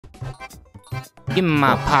Give me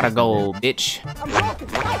my pot of gold, bitch.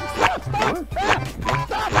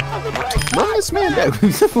 Run this man down.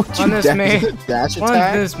 Run this man. Dash Run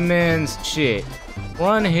attack? this man's shit.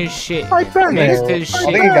 Run his shit. Right there, Mix man. his I shit.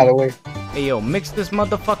 think he got away. Hey yo, mix this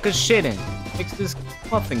motherfucker's shit in. Mix this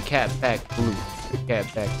muffin cat back blue.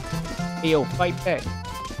 Cat back. Hey yo, fight back.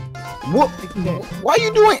 What? Why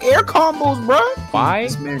you doing air combos, bro? Why?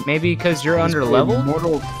 This man- Maybe because you're he's under playing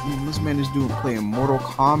level? This man is playing Mortal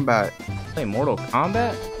Kombat. Play Mortal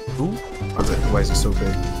Kombat? Who? Why is he so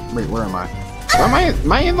big? Wait, where am I?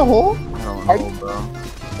 Am I in the hole? I don't know, bro.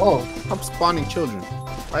 Oh, I'm spawning children.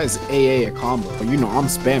 Why is AA a combo? Well, you know I'm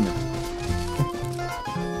spamming.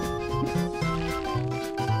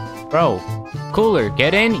 Bro, Cooler,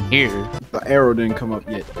 get in here. The arrow didn't come up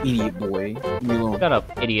yet, idiot boy. Leave me alone. Shut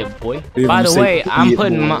up, idiot boy. Didn't By the say way, I'm idiot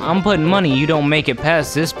putting boy. I'm putting money. You don't make it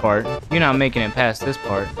past this part. You're not making it past this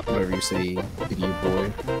part. Whatever you say, idiot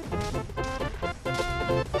boy.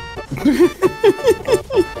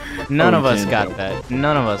 None Oh, of you us can't got jump. that.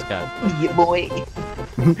 None of us got that. idiot boy.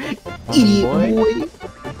 Boy.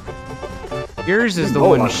 Yours is the Oh,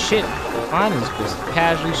 one I- shit. Mine is just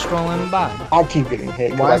casually strolling by. I keep getting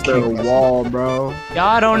hit. 'cause Why I is there a keep missing. wall, bro?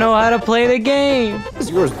 Y'all don't know how to play the game. Why is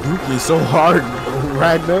yours brutally so hard,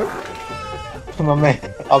 Ragnar? My man,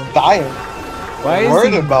 I'm dying. Why is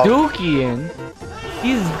Worried he about- dookie-ing?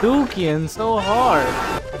 He's dookie-ing so hard.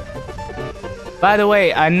 By the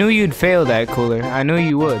way, I knew you'd fail that, Cooler. I knew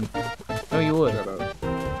you would. I knew you would. Shut up.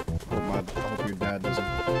 I hope your dad doesn't.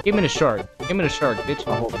 Give me the shark. Give me the shark, bitch.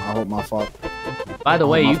 I hope my fault. By the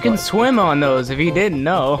way, my you can fault. swim on those if you didn't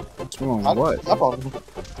know. Swim I- on what? Up on me.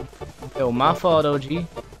 Yo, my fault, OG.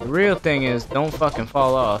 The real thing is, don't fucking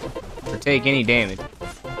fall off or take any damage.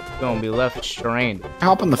 You're gonna be left stranded.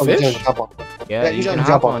 Hop on the Oh, you fish? can jump on. Yeah, Yeah, you you can can hop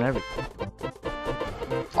jump on. on everything.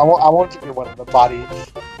 I want to be one of the bodies.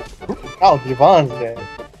 Oh, Devon's dead.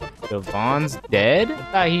 Devon's dead?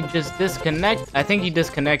 He just disconnected. I think he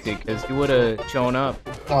disconnected because he would have shown up.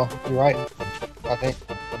 Oh, you're right. I think.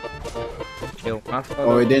 Yo, my fault.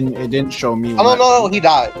 Oh, it didn't show me. Oh no, he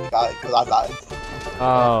died. He died because I died.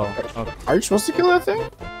 Oh, okay. Are you supposed to kill that thing?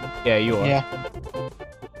 Yeah, you are. Yeah.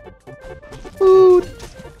 Food.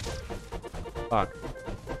 Fuck.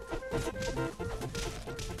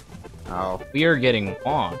 Ow. We are getting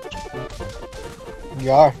launched.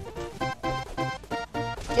 You are.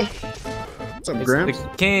 What's up, It's Gramps? the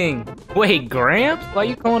king. Wait, Gramps? Why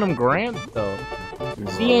you calling him Gramps though?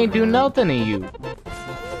 He ain't do nothing to you.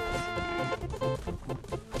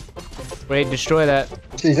 Wait, destroy that.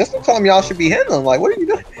 Jeez, that's the time y'all should be handling. Like, what are you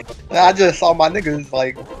doing? I just saw my niggas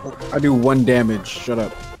like, I do 1 damage. Shut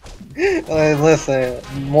up. listen,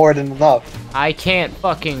 more than enough. I can't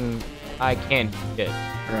do shit. I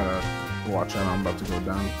gotta watch out. I'm about to go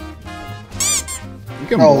down. You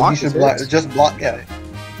can No, block you should his block. hits. Just block. Yeah.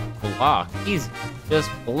 Block. He's just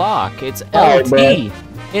block. It's Alright, LT. bruh.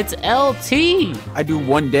 It's LT. I do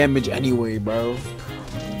 1 damage anyway, bro.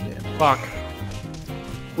 Fuck.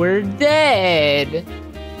 We're dead.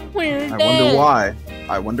 We're I dead. wonder why.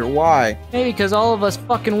 I wonder why. Maybe because all of us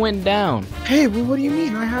fucking went down. Hey, well, what do you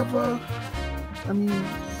mean? I have I mean,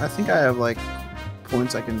 I think I have like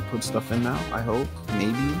points I can put stuff in now. I hope.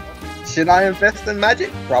 Maybe. Should I invest in magic?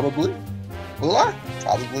 Probably. Will I?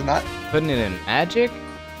 Probably not. Putting it in magic?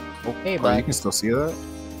 Okay, Oh, you but can still see that.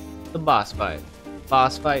 the boss fight.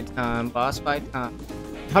 Boss fight time. Boss fight time.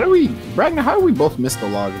 How do we, Ragnar? How do we both miss the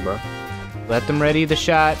log, bro? Let them ready the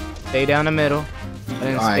shot. Stay down the middle. And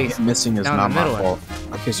then stay Missing is down not the my middle. fault.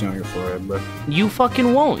 I'll kiss you on your forehead, bro. You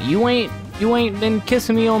fucking won't. You ain't been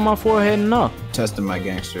kissing me on my forehead enough. Testing my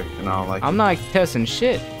gangster, and I don't like. I'm not testing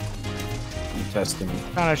shit. You testing me.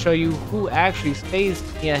 Trying to show you who actually stays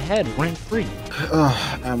in your head rent free.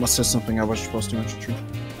 I almost said something I wasn't supposed to. True.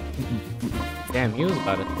 Damn, you was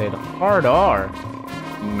about to say the hard R.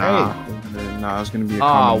 Nah, nah, it's gonna be a Oh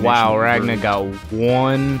combination wow, of Ragnar words. got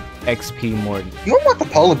 1 XP more than You don't want the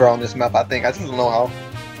polar bear on this map. I think. I just don't know how.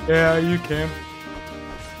 Yeah, you can.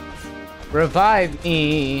 Revive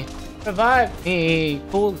me. Revive me.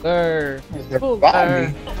 Cooler.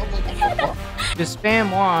 Cooler. Just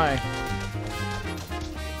spam Y.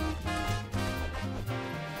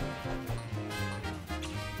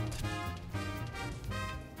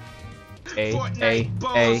 Hey,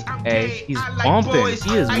 he's bumping.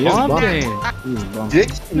 He is bumping. He's bumping. Dig,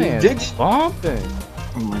 Man, dig. bumping.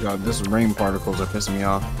 Oh my god, this rain particles are pissing me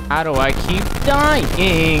off. How do I keep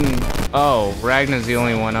dying? Oh, Ragnar's the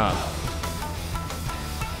only one up.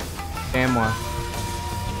 Spam Y.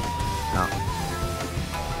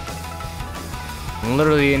 No.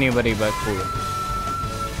 Literally anybody but Cooler.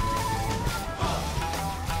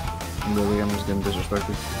 Really, I'm just getting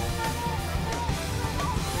disrespected.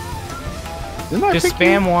 Didn't I Just pick you?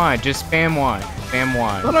 spam Y. Just spam Y. Spam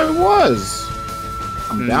Y. I thought I was.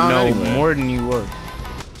 I'm down No, anyway. more than you were.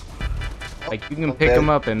 Like, you can pick them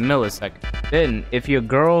up in milliseconds. Then, if your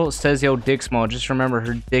girl says yo dick small, just remember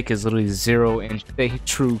her dick is literally 0 inch. Stay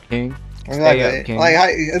true, King. Stay up, King. Like,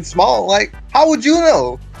 it's small. Like, how would you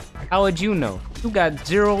know? How would you know? You got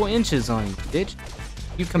 0 inches on you, bitch.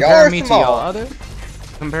 You comparing me to y'all other?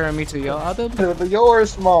 Comparing me to y'all other?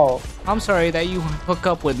 Yours small. I'm sorry that you hook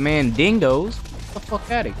up with man dingoes. Get the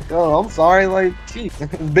fuck out of here. Yo, I'm sorry. Like, gee,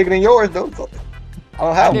 it's bigger than yours, though. So I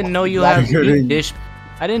don't have. I didn't know you had deep dish.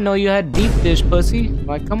 I didn't know you had deep dish pussy.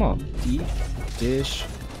 Like, come on. Deep dish.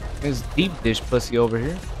 There's deep dish pussy over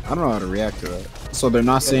here. I don't know how to react to that. So they're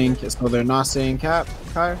not saying. So they're not saying cap,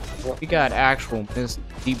 Kai. We got actual Miss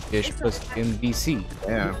Deep Dish pussy in BC.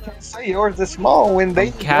 Yeah. You can't say yours is small when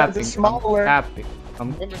they yours is smaller.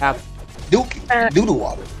 I'm capping. Doodle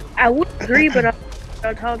water. I would agree, but I'm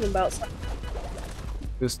not talking about something.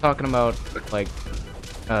 He was talking about like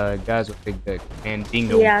guys with big dick and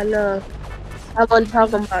dingo. Yeah, I know. I wasn't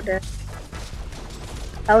talking about that.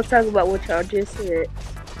 I was talking about what y'all just said.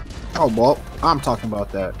 Oh well, I'm talking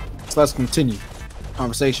about that. So let's continue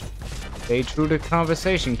conversation. Stay true to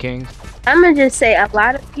conversation, Kings. I'm gonna just say a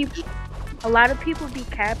lot of people be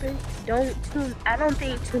capping. I don't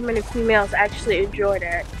think too many females actually enjoy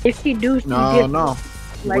that. If she do, she No.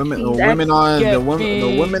 Like the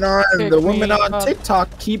women on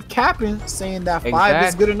TikTok keep capping, saying that 5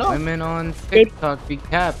 is good enough. Women on TikTok be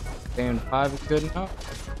capping, saying 5 is good enough.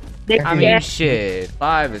 I mean, shit,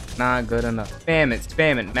 5 is not good enough. Spam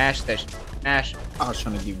it, mash that shit, mash it. I was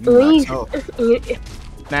trying to give you max help.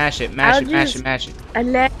 Mash it.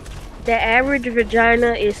 And that the average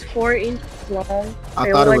vagina is 4 inches long.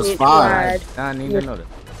 I thought it was 5. I need to know that.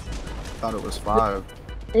 I thought it was 5.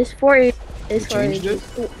 It's 4 inches. It's 4 changed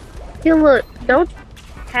inches. Hey, look, don't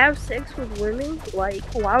have sex with women. Like,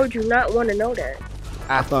 why would you not want to know that?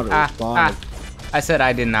 I thought it was 5. I said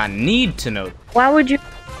I did not need to know. Why would you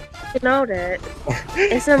know that?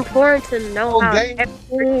 It's important to know how.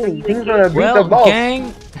 Well,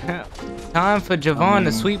 gang, time for Javon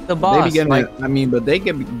to sweep the boss. They be getting,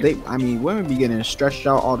 women be getting stretched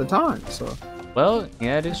out all the time. So. Well,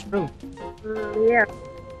 yeah, it is true. Yeah.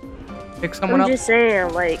 Pick someone I'm up. just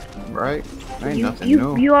saying, like. Right. Ain't nothing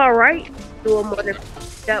new. You alright? Doing more than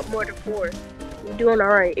got more than 4. You're doing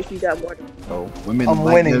alright if you got more than 4. So women. I'm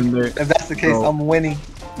like winning. If that's the case, I'm winning.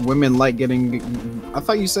 Women like getting. I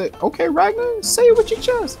thought you said, okay, Ragnar, say it with your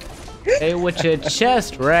chest. Say it with your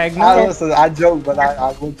chest, Ragnar. I joke, but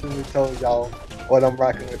I literally told y'all what I'm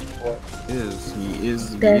rocking with before. He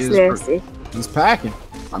is. That's nasty. He's packing.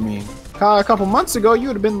 I mean, a couple months ago, you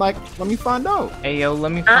would have been like, let me find out. Hey, yo,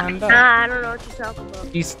 let me find out. I don't know what you're talking about.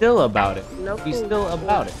 He's still about it. No, He's still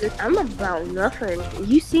about it. I'm about nothing.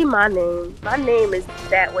 You see my name. My name is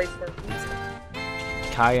that way for a reason.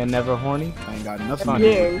 Kaya never horny? I ain't got nothing to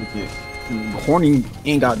do with it. Horny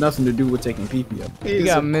ain't got nothing to do with taking pee-pee up. You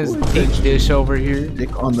got Miss Deep Dish over here.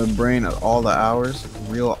 Dick on the brain at all the hours.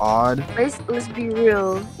 Real odd. Let's be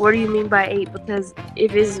real. What do you mean by 8? Because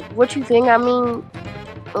if it's what you think, I mean,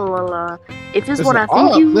 if it's what I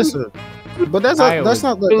think you. Listen, but that's not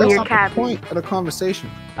the point of the conversation.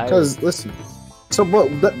 Because listen,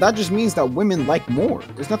 but that just means that women like more.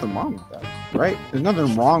 There's nothing wrong with that, right? There's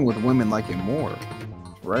nothing wrong with women liking more.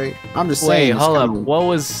 Right? I'm just saying. Wait, hold up. What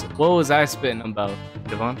was I spitting about,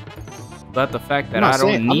 Devon? About the fact that I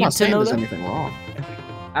don't need to know that? There's anything wrong.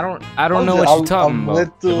 I don't know what you're talking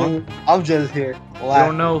about. I'm just here. I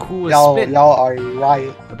don't know who was spitting. Y'all are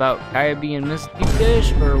right. About Kaya being Miss Deep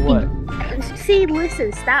Dish or what? See,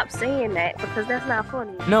 listen, stop saying that because that's not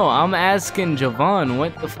funny. No, I'm asking Javon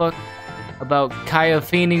what the fuck about Kaya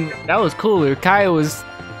fiending. That was cooler. Kaya was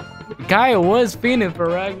fiending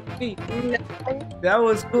for Ragnar feet. No. That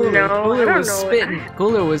was cooler. No, Cooler was spitting.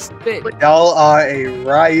 Cooler was spitting. Y'all are a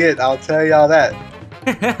riot. I'll tell y'all that.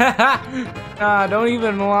 Nah, don't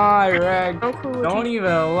even lie, Rag. Don't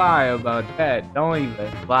even lie about that. Don't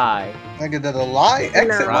even lie. Nigga, did a lie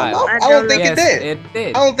exit my mouth? I don't don't think it did. It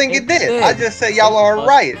did. I don't think it did. I just said y'all are a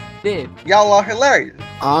riot. Did. Y'all are hilarious.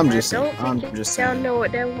 I'm just saying. Y'all know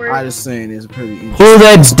what that word. I just saying it's pretty easy. Pull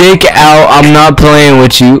that dick out. I'm not playing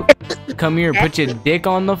with you. Come here, put your dick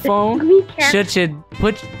on the phone.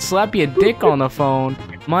 Slap your dick on the phone.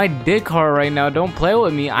 My dick hard right now. Don't play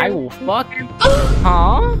with me. I will fuck you.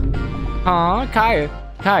 Huh? Kaya.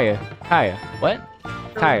 What?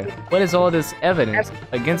 Kaya. What is all this evidence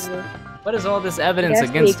against? What is all this evidence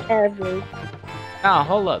against? Nah,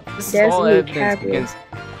 hold up. This is all evidence against.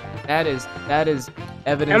 That is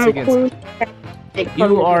evidence against.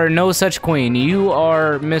 You are no such queen. You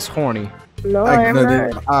are Miss Horny. No, I'm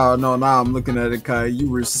not. Oh no! Now I'm looking at it, Kai. You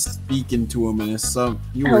were speaking to him, and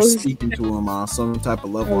you were speaking to him on some type of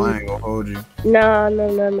level. I ain't gonna hold you. No.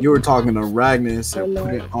 You were talking to Ragnus and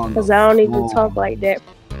put it on. Because I don't even talk like that.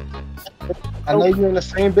 I know you're in the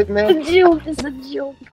same big man. It's a joke.